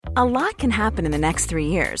A lot can happen in the next 3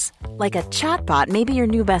 years. Like a chatbot may be your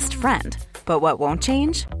new best friend. But what won't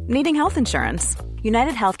change? Needing health insurance.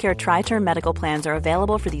 United Healthcare Tri-Term Medical Plans are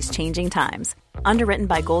available for these changing times. Underwritten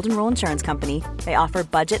by Golden Rule Insurance Company, they offer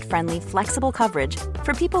budget-friendly, flexible coverage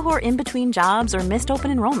for people who are in between jobs or missed open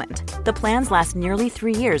enrollment. The plans last nearly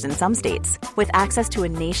 3 years in some states, with access to a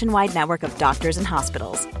nationwide network of doctors and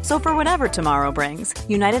hospitals. So for whatever tomorrow brings,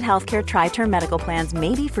 United Healthcare Tri-Term Medical Plans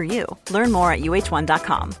may be for you. Learn more at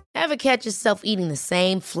uh1.com. Ever catch yourself eating the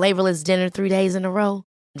same flavorless dinner 3 days in a row?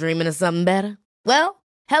 Dreaming of something better? Well,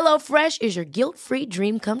 HelloFresh is your guilt-free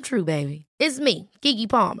dream come true, baby. It's me, Keke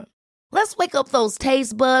Palmer. Let's wake up those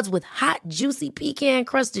taste buds with hot, juicy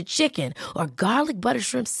pecan-crusted chicken or garlic butter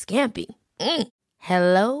shrimp scampi.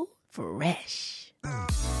 Hello Fresh.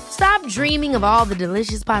 Stop dreaming of all the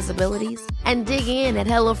delicious possibilities and dig in at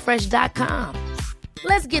HelloFresh.com.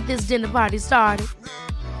 Let's get this dinner party started.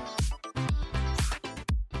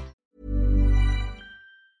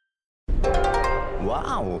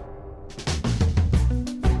 Wow!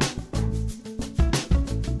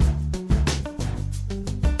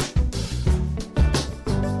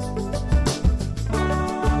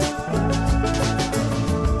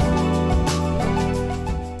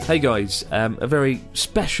 Hey guys, a very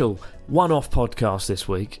special one-off podcast this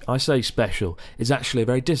week. I say special, it's actually a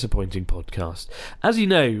very disappointing podcast. As you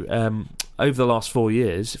know, over the last 4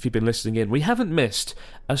 years, if you've been listening in, we haven't missed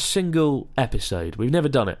a single episode. We've never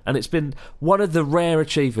done it, and it's been one of the rare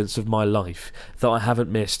achievements of my life that I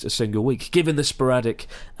haven't missed a single week. Given the sporadic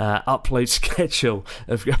upload schedule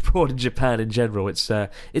of Abroad in Japan in general, it's a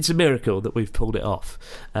miracle that we've pulled it off.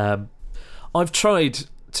 I've tried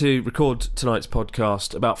to record tonight's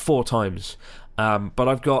podcast about 4 times, but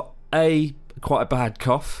I've got A, quite a bad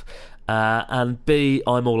cough, and B,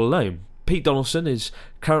 I'm all alone. Pete Donaldson is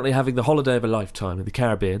currently having the holiday of a lifetime in the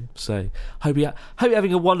Caribbean, so hope you're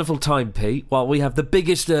having a wonderful time, Pete, while we have the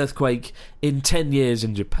biggest earthquake in 10 years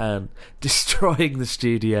in Japan, destroying the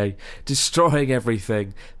studio, destroying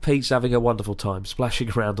everything. Pete's having a wonderful time,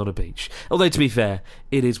 splashing around on a beach. Although, to be fair,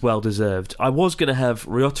 it is well deserved. I was going to have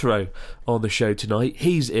Ryotaro on the show tonight.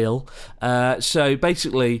 He's ill, so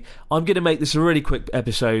basically I'm going to make this a really quick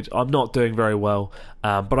episode. I'm not doing very well,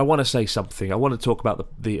 but I want to say something. I want to talk about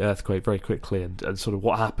the earthquake very quickly and sort of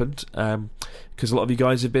what happened, because a lot of you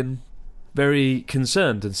guys have been very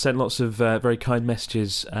concerned and sent lots of very kind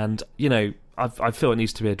messages, and you know, I feel it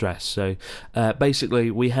needs to be addressed. So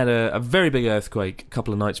basically we had a very big earthquake a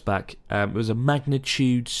couple of nights back. It was a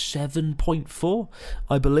magnitude 7.4,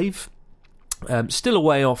 I believe, still a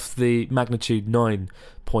way off the magnitude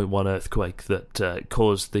 9.1 earthquake that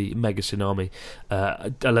caused the mega tsunami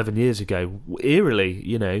 11 years ago. Eerily,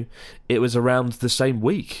 you know, it was around the same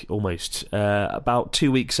week almost, about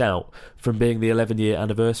 2 weeks out from being the 11-year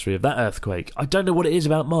anniversary of that earthquake. I don't know what it is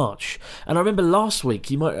about March. And I remember last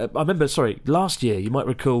year, you might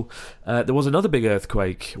recall, there was another big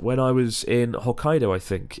earthquake when I was in Hokkaido, I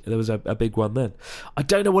think. There was a big one then. I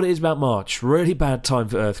don't know what it is about March. Really bad time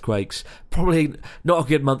for earthquakes. Probably not a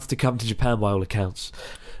good month to come to Japan by all accounts.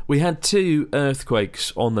 We had 2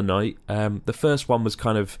 earthquakes on the night. The first one was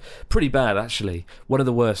kind of pretty bad, actually. One of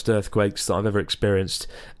the worst earthquakes that I've ever experienced.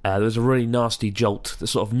 There was a really nasty jolt that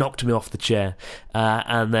sort of knocked me off the chair.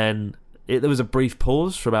 And then there was a brief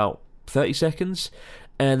pause for about 30 seconds.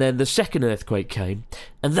 And then the second earthquake came.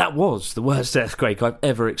 And that was the worst earthquake I've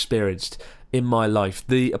ever experienced in my life.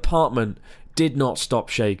 The apartment did not stop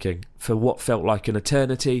shaking for what felt like an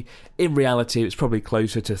eternity. In reality, it was probably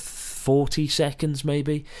closer to 40 seconds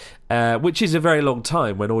maybe, which is a very long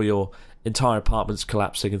time when all your entire apartment's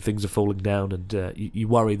collapsing and things are falling down, and you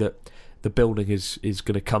worry that the building is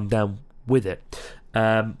going to come down with it.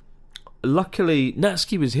 Luckily,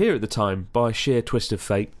 Natsuki was here at the time by sheer twist of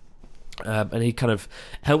fate. And he kind of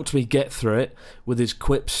helped me get through it with his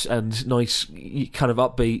quips and nice kind of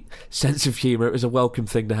upbeat sense of humour. It was a welcome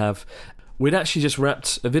thing to have. We'd actually just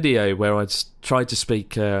wrapped a video where I'd tried to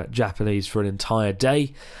speak Japanese for an entire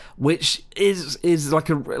day, which is like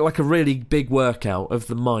a really big workout of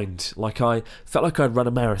the mind. Like, I felt like I'd run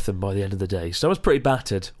a marathon by the end of the day. So I was pretty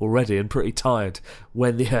battered already and pretty tired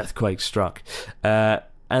when the earthquake struck. And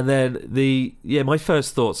then my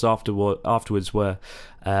first thoughts afterwards were,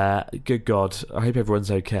 good God, I hope everyone's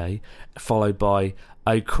okay, followed by,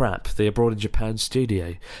 oh crap, the Abroad in Japan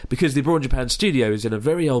studio. Because the Abroad in Japan studio is in a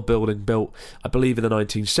very old building built, I believe, in the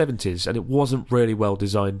 1970s, and it wasn't really well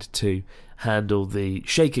designed to handle the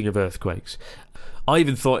shaking of earthquakes. I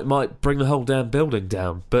even thought it might bring the whole damn building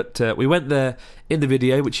down. But we went there in the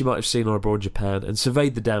video, which you might have seen on Abroad in Japan, and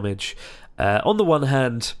surveyed the damage. On the one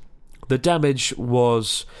hand, the damage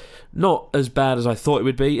was not as bad as I thought it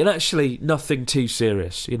would be, and actually nothing too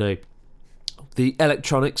serious. The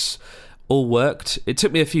electronics all worked. It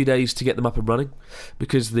took me a few days to get them up and running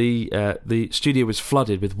because the studio was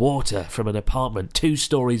flooded with water from an apartment 2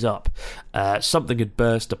 stories up. Something had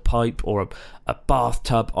burst, a pipe or a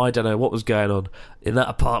bathtub. I don't know what was going on in that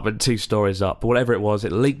apartment 2 stories up, but whatever it was,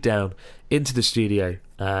 it leaked down into the studio.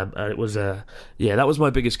 And it was that was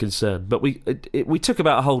my biggest concern. But we took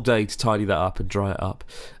about a whole day to tidy that up and dry it up.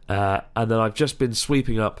 And then I've just been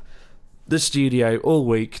sweeping up the studio all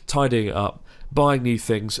week, tidying it up, buying new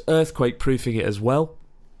things, earthquake-proofing it as well.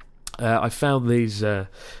 I found these they're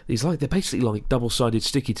basically like double-sided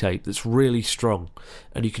sticky tape that's really strong,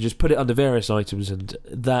 and you can just put it under various items, and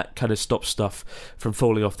that kind of stops stuff from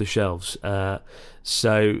falling off the shelves.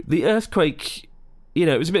 So the earthquake,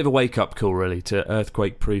 it was a bit of a wake-up call, really, to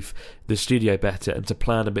earthquake-proof the studio better and to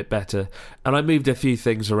plan a bit better. And I moved a few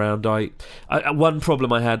things around. One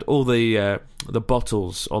problem I had, all the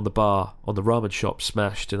bottles on the bar on the ramen shop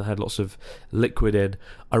smashed, and I had lots of liquid in.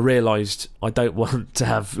 I realised I don't want to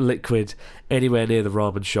have liquid anywhere near the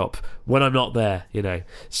ramen shop when I'm not there,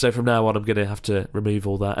 So from now on, I'm going to have to remove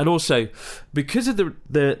all that. And also, because of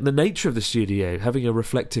the nature of the studio, having a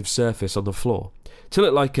reflective surface on the floor, to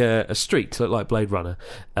look like a street, to look like Blade Runner,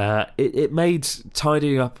 it made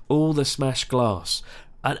tidying up all the smashed glass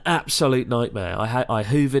an absolute nightmare. I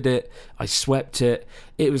hoovered it, I swept it.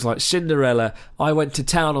 It was like Cinderella. I went to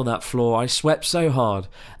town on that floor. I swept so hard,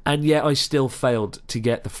 and yet I still failed to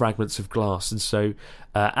get the fragments of glass. And so,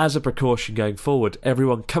 as a precaution going forward,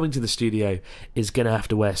 everyone coming to the studio is going to have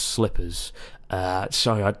to wear slippers.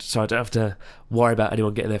 So I don't have to worry about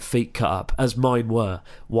anyone getting their feet cut up, as mine were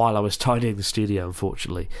while I was tidying the studio,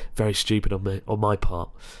 unfortunately. Very stupid on my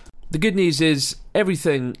part. The good news is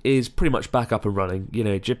everything is pretty much back up and running.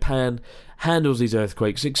 Japan handles these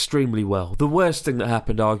earthquakes extremely well. The worst thing that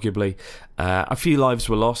happened, arguably, a few lives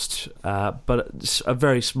were lost, but a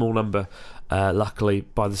very small number, luckily,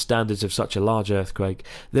 by the standards of such a large earthquake.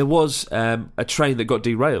 There was a train that got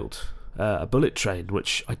derailed. A bullet train,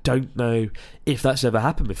 which I don't know if that's ever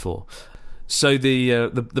happened before. So the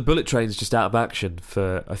bullet train's just out of action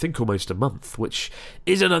for, I think, almost a month, which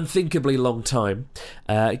is an unthinkably long time,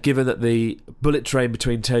 given that the bullet train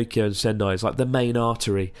between Tokyo and Sendai is like the main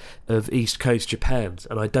artery of East Coast Japan,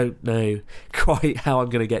 and I don't know quite how I'm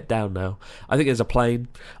going to get down now. I think there's a plane,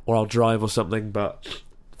 or I'll drive or something, but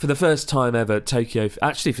for the first time ever, Tokyo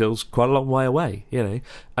actually feels quite a long way away.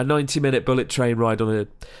 A 90-minute bullet train ride on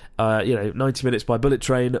 90 minutes by bullet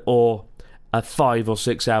train, or a 5 or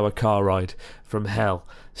 6 hour car ride from hell.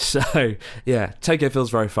 So, yeah, Tokyo feels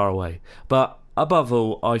very far away. But above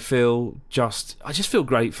all, I just feel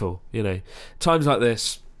grateful. Times like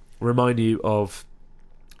this remind you of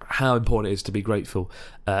how important it is to be grateful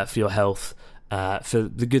for your health, for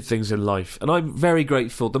the good things in life. And I'm very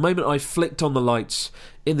grateful. The moment I flicked on the lights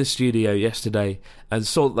in the studio yesterday and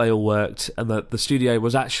saw that they all worked and that the studio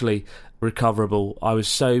was actually recoverable, I was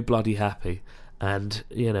so bloody happy. And,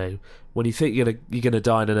 when you think you're gonna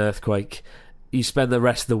die in an earthquake, you spend the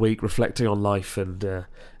rest of the week reflecting on life and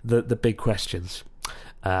the big questions,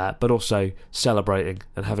 but also celebrating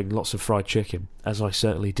and having lots of fried chicken, as I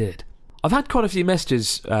certainly did. I've had quite a few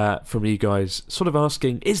messages from you guys sort of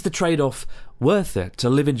asking, is the trade-off worth it to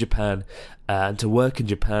live in Japan and to work in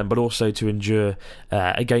Japan, but also to endure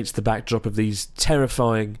against the backdrop of these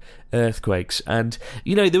terrifying earthquakes? And,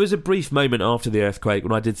 there was a brief moment after the earthquake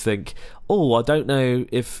when I did think, I don't know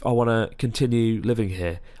if I want to continue living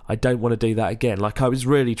here. I don't want to do that again. Like, I was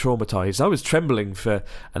really traumatised. I was trembling for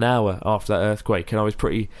an hour after that earthquake, and I was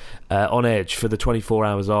pretty on edge for the 24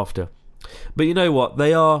 hours after. But you know what?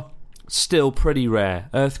 They are still pretty rare.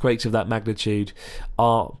 Earthquakes of that magnitude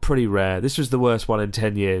are pretty rare. This was the worst one in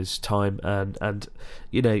 10 years' time, and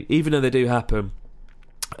even though they do happen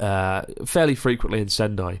fairly frequently in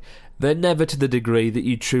Sendai, they're never to the degree that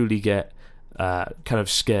you truly get kind of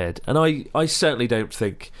scared. And I certainly don't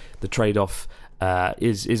think the trade-off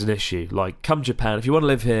is an issue. Like, come Japan, if you want to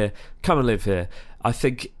live here, come and live here. I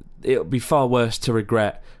think it would be far worse to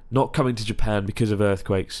regret not coming to Japan because of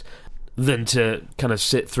earthquakes than to kind of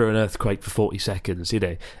sit through an earthquake for 40 seconds.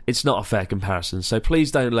 It's not a fair comparison. So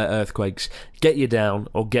please don't let earthquakes get you down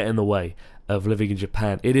or get in the way of living in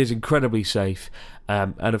Japan. It is incredibly safe,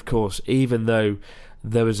 and of course, even though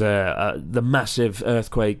there was the massive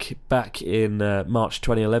earthquake back in March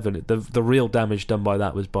 2011, the real damage done by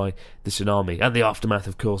that was by the tsunami and the aftermath,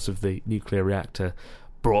 of course, of the nuclear reactor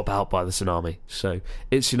brought about by the tsunami. So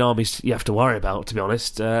it's tsunamis you have to worry about, to be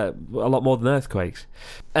honest, a lot more than earthquakes.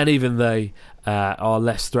 And even they are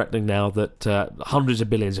less threatening now that hundreds of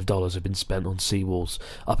billions of dollars have been spent on seawalls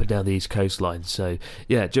up and down the east coastline. So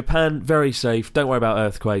yeah, Japan, very safe. Don't worry about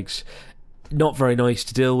earthquakes. Not very nice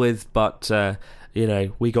to deal with, but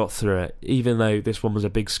we got through it. Even though this one was a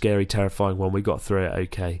big, scary, terrifying one, we got through it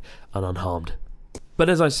okay and unharmed. But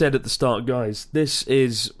as I said at the start, guys, this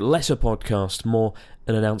is less a podcast, more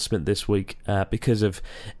an announcement this week because of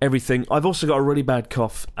everything. I've also got a really bad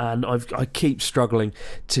cough, and I keep struggling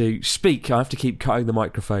to speak. I have to keep cutting the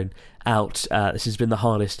microphone out. This has been the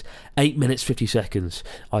hardest 8 minutes 50 seconds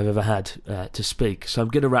I've ever had to speak, so I'm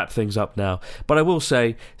going to wrap things up now. But I will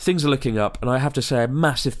say things are looking up, and I have to say a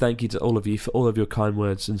massive thank you to all of you for all of your kind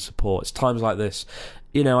words and support. It's times like this,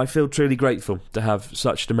 I feel truly grateful to have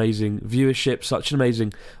such an amazing viewership, such an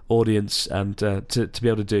amazing audience, and to be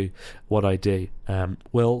able to do what I do.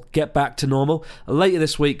 We'll get back to normal later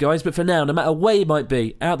this week, guys, but for now, no matter where you might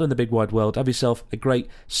be out there in the big wide world, have yourself a great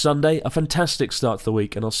Sunday, a fantastic start to the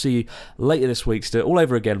week, and I'll see you later this week to do it all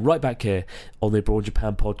over again, right back here on the Abroad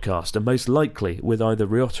Japan podcast, and most likely with either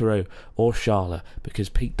Ryotaro or Sharla, because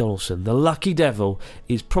Pete Donaldson, the lucky devil,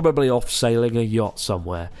 is probably off sailing a yacht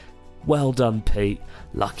somewhere. Well done, Pete.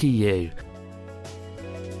 Lucky you.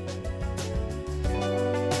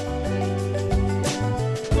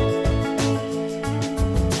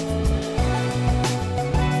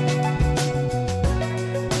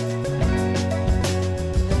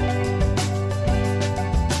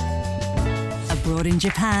 Abroad in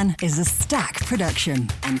Japan is a Stack production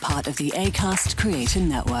and part of the Acast Creator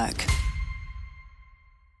Network.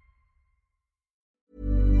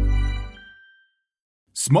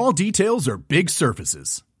 Small details are big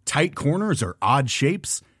surfaces. Tight corners are odd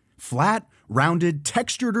shapes. Flat, rounded,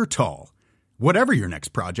 textured, or tall. Whatever your next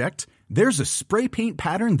project, there's a spray paint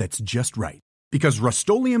pattern that's just right. Because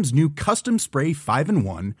Rust-Oleum's new Custom Spray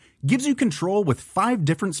 5-in-1 gives you control with 5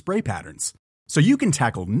 different spray patterns. So you can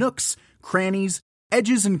tackle nooks, crannies,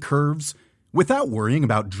 edges, and curves without worrying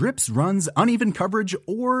about drips, runs, uneven coverage,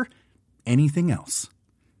 or anything else.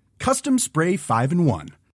 Custom Spray 5-in-1.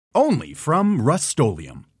 Only from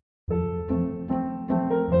Rust-Oleum.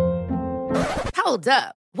 Hold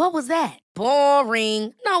up. What was that?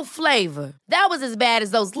 Boring. No flavor. That was as bad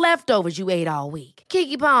as those leftovers you ate all week.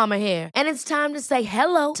 Keke Palmer here. And it's time to say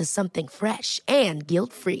hello to something fresh and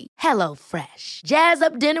guilt-free. Hello Fresh. Jazz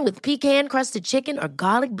up dinner with pecan-crusted chicken or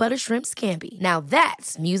garlic butter shrimp scampi. Now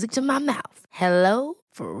that's music to my mouth. Hello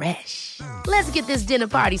Fresh. Let's get this dinner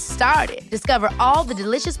party started. Discover all the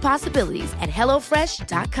delicious possibilities at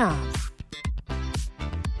HelloFresh.com.